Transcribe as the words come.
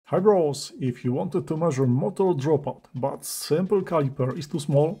Hi bros, if you wanted to measure motor dropout, but simple caliper is too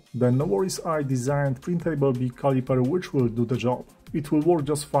small, then no worries, I designed printable big caliper which will do the job. It will work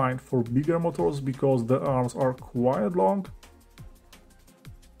just fine for bigger motors because the arms are quite long.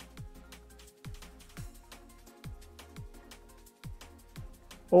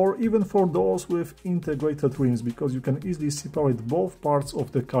 Or even for those with integrated rims because you can easily separate both parts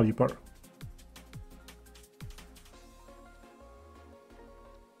of the caliper.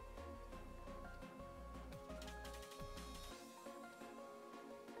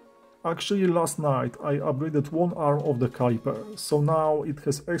 Actually, last night I upgraded one arm of the caliper, so now it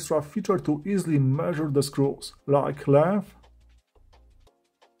has extra feature to easily measure the screws, like length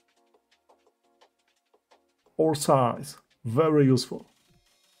or size. Very useful.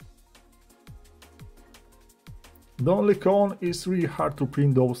 The only con is really hard to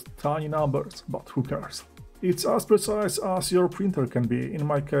print those tiny numbers, but who cares? It's as precise as your printer can be, in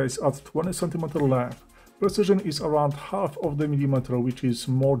my case at 20 cm length. Precision is around half of the millimeter, which is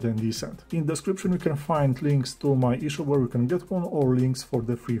more than decent. In the description you can find links to my Eshop where you can get one or links for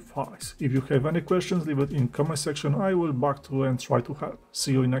the free files. If you have any questions, leave it in comment section, I will back to and try to help.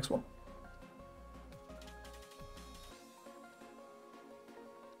 See you in next one.